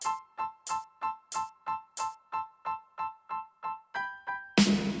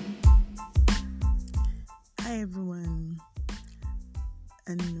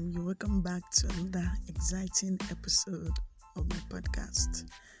and you're welcome back to another exciting episode of my podcast,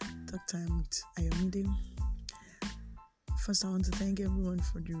 Talk Time with Ayomide. First, I want to thank everyone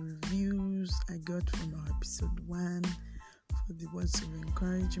for the reviews I got from our episode 1, for the words of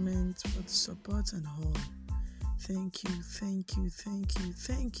encouragement, for the support and all. Thank you, and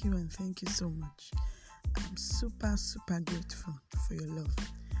thank you so much. I'm super grateful for your love.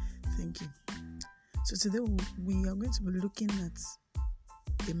 Thank you. So today we are going to be looking at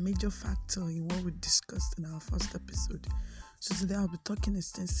a major factor in what we discussed in our first episode. So today I'll be talking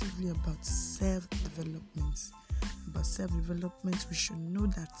extensively about self-development. About self-development, we should know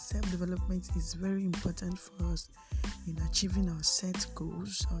that self-development is very important for us in achieving our set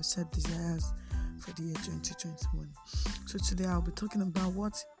goals, our set desires for the year 2021. So today I'll be talking about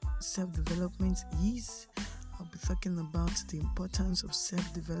what self-development is. I'll be talking about the importance of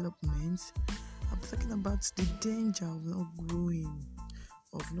self-development. I'll be talking about the danger of not growing,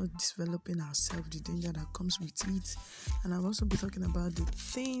 of not developing ourselves, the danger that comes with it. And I'll also be talking about the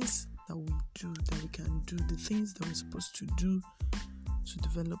things that we do, that we can do, the things that we're supposed to do to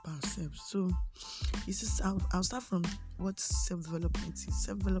develop ourselves. So I'll start from what self-development is.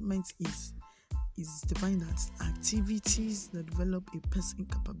 Self-development is defined as activities that develop a person's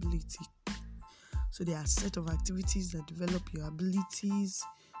capability. So there are a set of activities that develop your abilities,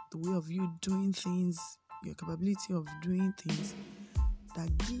 the way of you doing things, your capability of doing things, that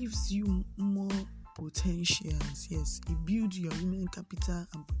gives you more potentials. Yes, it builds your human capital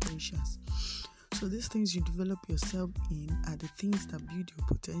and potentials. So these things you develop yourself in are the things that build your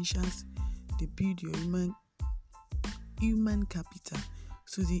potentials, they build your human capital.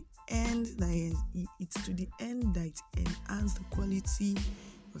 To the end that it's to the end that it enhances the quality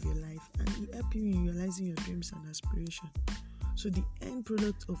of your life and it helps you in realizing your dreams and aspirations. So the end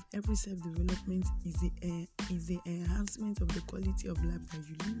product of every self-development is the enhancement of the quality of life that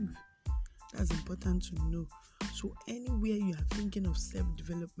you live. That's important to know. So anywhere you are thinking of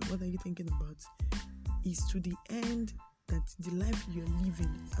self-development, what are you thinking about? Is to the end that the life you're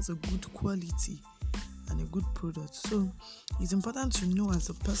living has a good quality and a good product. So it's important to know as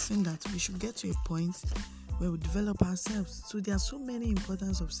a person that we should get to a point where we develop ourselves. So there are so many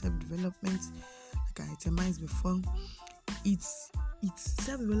importance of self-development, like I itemized before. It's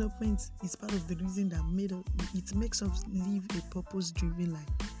self-development is part of the reason that it makes us live a purpose-driven life.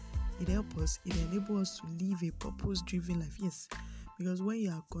 It enables us to live a purpose-driven life. Yes, because when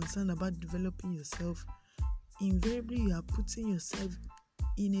you are concerned about developing yourself, invariably you are putting yourself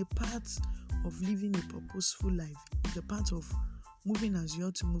in a path of living a purposeful life. It's a part of moving as you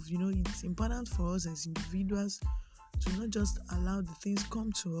ought to move. It's important for us as individuals to not just allow the things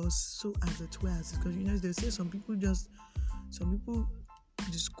come to us so as it were. Because they say some people the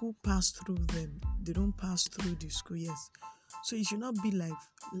school pass through them, they don't pass through the school. Yes, so it should not be like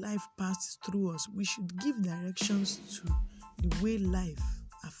life passes through us. We should give directions to the way life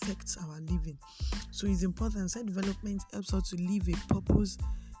affects our living. So it's important. Self-development helps us to live a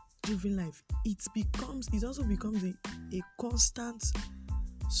purpose-driven life. It also becomes a constant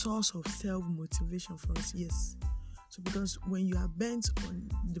source of self-motivation for us. Yes. So because when you are bent on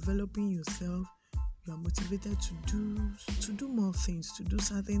developing yourself, you are motivated to do more things, to do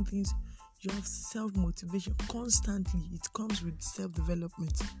certain things. You have self-motivation constantly. It comes with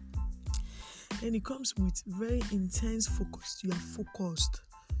self-development. And it comes with very intense focus. You are focused.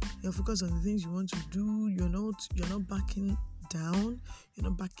 You are focused on the things you want to do. You're not backing down. You're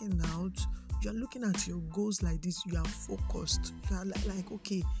not backing out. You are looking at your goals like this. You are focused. You are like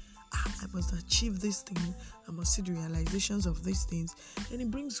okay, I must achieve this thing. I must see the realizations of these things. And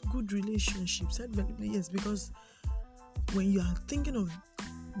it brings good relationships. Yes, because when you have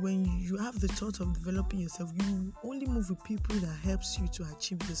the thought of developing yourself, you only move with people that helps you to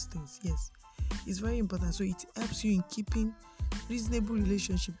achieve these things. Yes, it's very important. So it helps you in keeping reasonable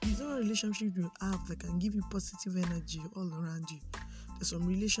relationship. It's not a relationship you have that can give you positive energy all around you. There's some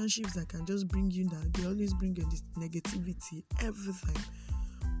relationships that can just bring you down. They always bring you this negativity every time.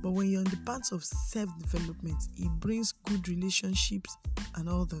 But when you're on the path of self-development, it brings good relationships and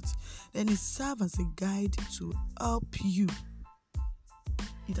all that. Then it serves as a guide to help you.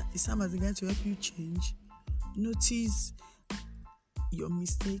 It serves as a guide to help you change. Notice your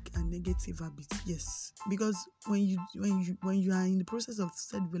mistake and negative habits. Yes, because when you are in the process of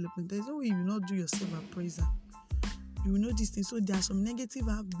self-development, there's no way you will not do your self-appraisal. You will know these things. So there are some negative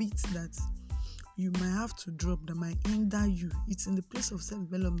habits that you might have to drop that might hinder you. It's in the place of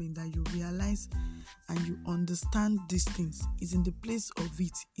self-development that you realize and you understand these things. It's in the place of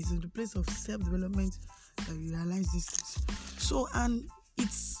it. It's in the place of self-development that you realize these things. So, and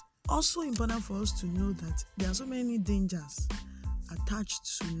it's also important for us to know that there are so many dangers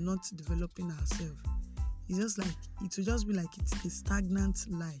attached to not developing ourselves. It's just like, it will just be like it's a stagnant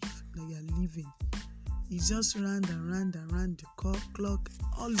life that you are living. It's just round and round and round the clock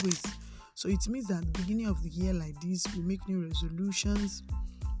always. So it means that at the beginning of the year like this, we make new resolutions,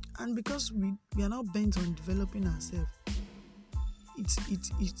 and because we are not bent on developing ourselves,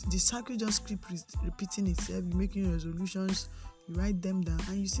 the cycle just keeps repeating itself. You make new resolutions, you write them down,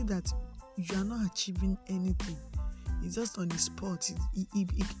 and you see that you are not achieving anything. It's just on the spot.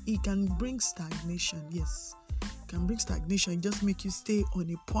 It can bring stagnation. Yes, it can bring stagnation. It just make you stay on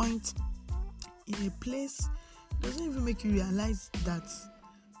a point, in a place. It doesn't even make you realize that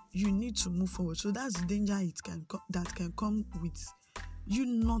you need to move forward. So that's the danger that can come with you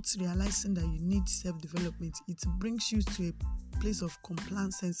not realizing that you need self-development. It brings you to a place of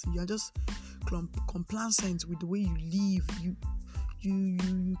complacency. You are just complacent with the way you live.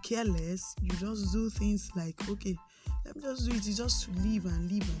 You care less. You just do things like, okay, let me just do it. It's just to live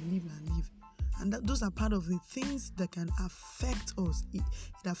and live and live and live. And those are part of the things that can affect us. It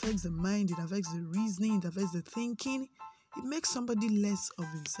affects the mind, it affects the reasoning, it affects the thinking. It makes somebody less of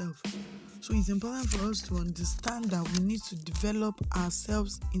himself. So it's important for us to understand that we need to develop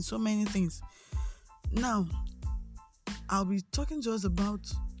ourselves in so many things. Now, I'll be talking to us about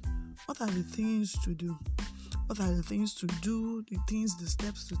what are the things to do. What are the things to do, the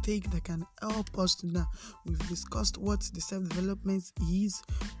steps to take that can help us to now. We've discussed what the self-development is.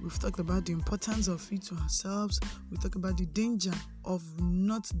 We've talked about the importance of it to ourselves. We've talked about the danger of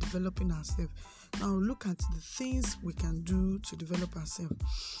not developing ourselves. Now look at the things we can do to develop ourselves.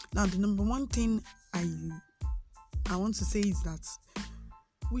 Now the number one thing I want to say is that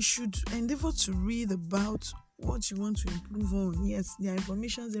we should endeavor to read about what you want to improve on. Yes, there are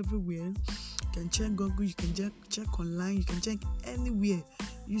informations everywhere. You can check Google, you can check online, you can check anywhere.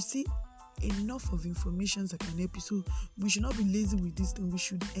 You see enough of information that can help you. So we should not be lazy with this thing. We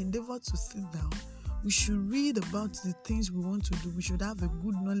should endeavor to sit down. We should read about the things we want to do. We should have a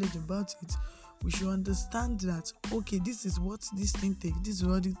good knowledge about it. We should understand that, okay, this is what this thing takes. This is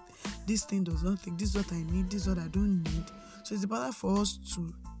what this thing does not take. This is what I need. This is what I don't need. So it's better for us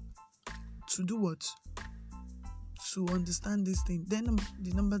to do what? To understand this thing. Then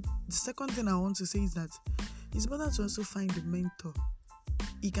the second thing I want to say is that it's better to also find a mentor.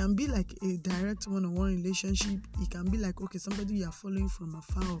 It can be like a direct one-on-one relationship. It can be like, okay, somebody you are following from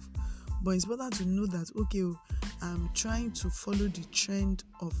afar off. But it's better to know that, okay, I'm trying to follow the trend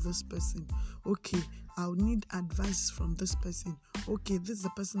of this person. Okay, I'll need advice from this person. Okay, this is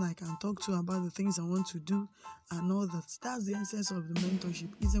the person I can talk to about the things I want to do and all that. That's the essence of the mentorship.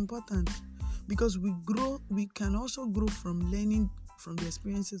 It's important because we can also grow from learning from the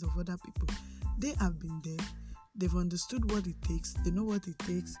experiences of other people. They have been there. They've understood what it takes. They know what it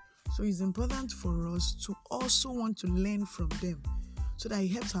takes. So it's important for us to also want to learn from them, so that it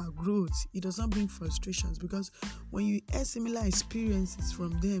helps our growth. It does not bring frustrations, because when you hear similar experiences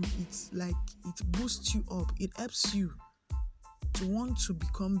from them, it's like it boosts you up. It helps you to want to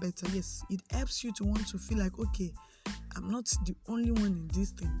become better. Yes, it helps you to want to feel like, okay, I'm not the only one in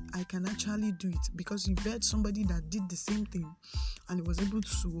this thing. I can actually do it, because you've heard somebody that did the same thing and it was able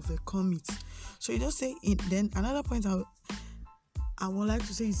to overcome it. So you just say it. Then another point I would like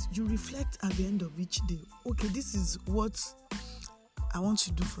to say is you reflect at the end of each day. Okay, this is what I want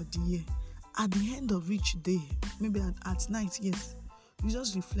to do for the year. At the end of each day, maybe at night, yes, you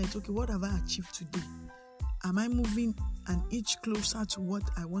just reflect. Okay, what have I achieved today? Am I moving an inch closer to what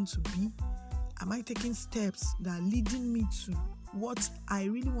I want to be? Am I taking steps that are leading me to what I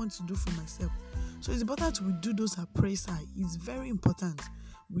really want to do for myself? So it's important we do those appraisals. It's very important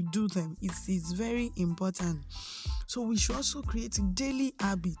we do them. It's very important. So we should also create daily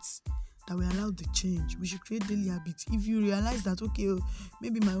habits that will allow the change. We should create daily habits. If you realize that, okay,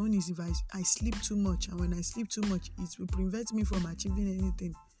 maybe my own is if I sleep too much, and when I sleep too much, it will prevent me from achieving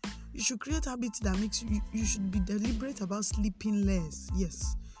anything. You should create habits that makes you should be deliberate about sleeping less.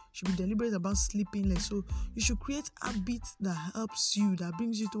 Yes, you should be deliberate about sleeping less. So you should create habits that helps you, that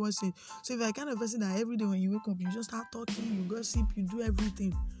brings you towards it. So if you're the kind of person that every day when you wake up, you just start talking, you gossip, you do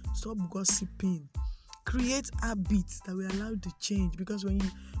everything, stop gossiping. Create habits that will allow the change, because when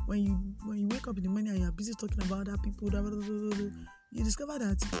you wake up in the morning and you're busy talking about other people, you discover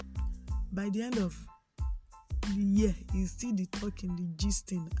that by the end of the year, it's still the talking, the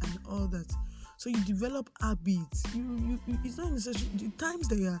gisting, and all that. So you develop habits. You it's not necessary. The times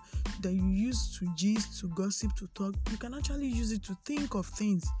that you use to gist, to gossip, to talk, you can actually use it to think of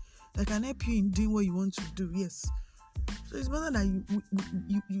things that can help you in doing what you want to do. Yes. So it's better that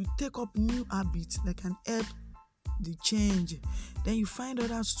you take up new habits that can help the change. Then you find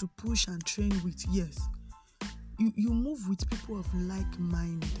others to push and train with. Yes. you move with people of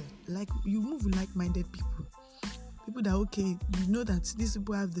like-minded. You move with like-minded people. People that, okay, you know that these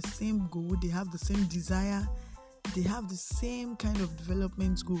people have the same goal, they have the same desire, they have the same kind of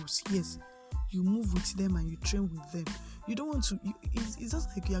development goals. Yes, you move with them and you train with them. You don't want to, it's just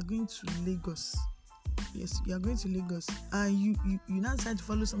like you are going to Lagos. Yes, you are going to Lagos and you now decide to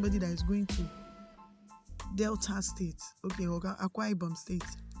follow somebody that is going to Delta State, okay, or Akwa Ibom State.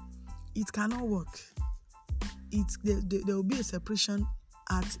 It cannot work. There will be a separation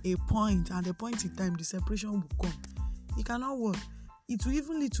at a point in time, the separation will come. It cannot work. It will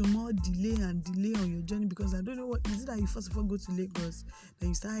even lead to more delay on your journey, because I don't know what is it that you first of all go to Lagos, then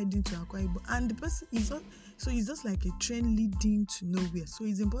you start heading to Akwa Ibom, and the person is not, so it's just like a train leading to nowhere. So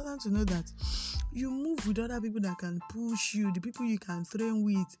it's important to know that you move with other people that can push you, the people you can train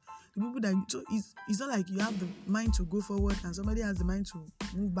with, the people that so it's not like you have the mind to go forward and somebody has the mind to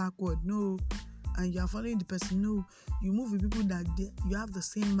move backward. No. And you are following the person. No, you move with people that you have the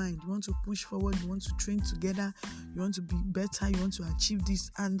same mind. You want to push forward, you want to train together, you want to be better, you want to achieve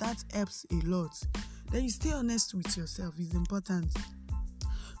this, and that helps a lot. Then you stay honest with yourself. It's important.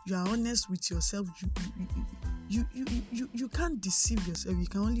 You are honest with yourself. You can't deceive yourself. You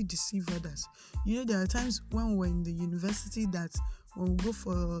can only deceive others. You know, there are times when we're in the university that when we go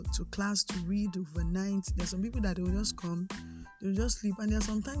to class to read overnight, there are some people that will just come, they'll just sleep, and there are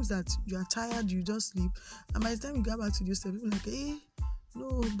sometimes that you are tired, you just sleep, and by the time you get back to the hostel, people are like, hey,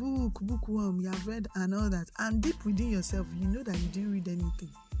 no, bookworm, you have read and all that, and deep within yourself, you know that you didn't read anything.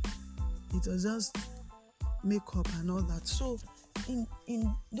 It was just makeup and all that. So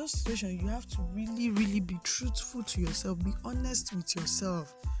in those situations, you have to really, really be truthful to yourself. Be honest with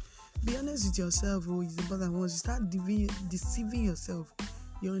yourself. Be honest with yourself. Is important. Once you start deceiving yourself,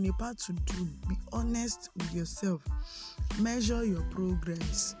 you're on a path to doom. Be honest with yourself. Measure your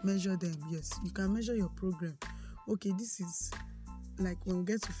progress. Measure them. Yes, you can measure your progress. Okay, this is like when we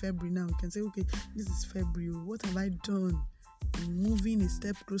get to February now, we can say, okay, this is February. What have I done in moving a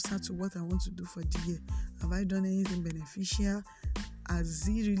step closer to what I want to do for the year? Have I done anything beneficial? Has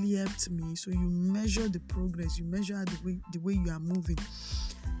it really helped me? So you measure the progress. You measure the way you are moving.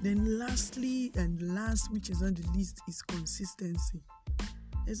 Then lastly and last, which is not the least, is consistency.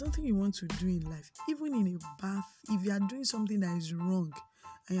 There's something you want to do in life. Even in a bath, if you are doing something that is wrong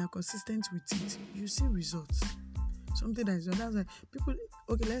and you are consistent with it, you see results. Something that is wrong. That's why people,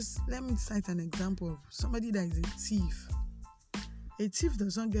 okay, let me cite an example of somebody that is a thief. A thief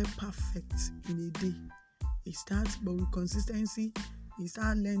does not get perfect in a day. He starts, but with consistency, he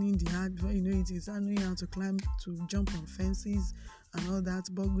starts learning the art. Before you know it, he starts knowing how to climb, to jump on fences and all that,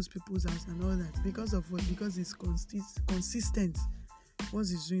 burgle people's house and all that. Because of what? Because he's consistent. What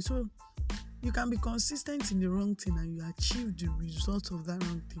he's doing. So you can be consistent in the wrong thing and you achieve the result of that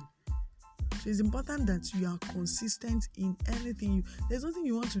wrong thing. So it's important that you are consistent in anything. There's nothing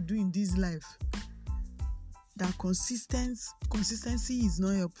you want to do in this life that consistency is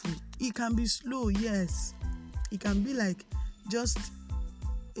not helpful. It can be slow, yes. It can be like just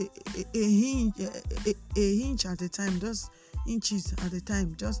a hinge at a time, just inches at a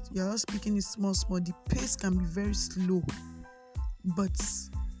time. You're just picking it small. The pace can be very slow, but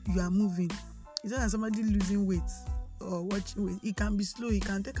you are moving. It's not like somebody losing weight or watching weight. It can be slow. It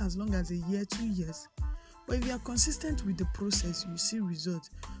can take as long as a year, 2 years. But if you are consistent with the process, you see results.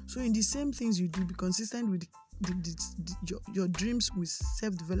 So in the same things you do, be consistent with your dreams with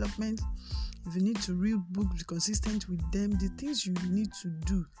self-development. If you need to read books, be consistent with them. The things you need to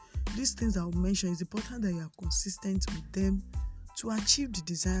do, these things I will mention, it's important that you are consistent with them to achieve the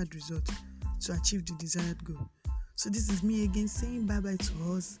desired result, to achieve the desired goal. So this is me again saying bye-bye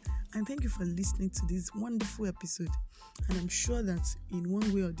to us, and thank you for listening to this wonderful episode. And I'm sure that in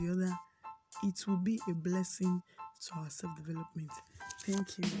one way or the other, it will be a blessing to our self-development.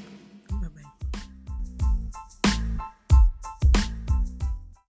 Thank you. Bye-bye.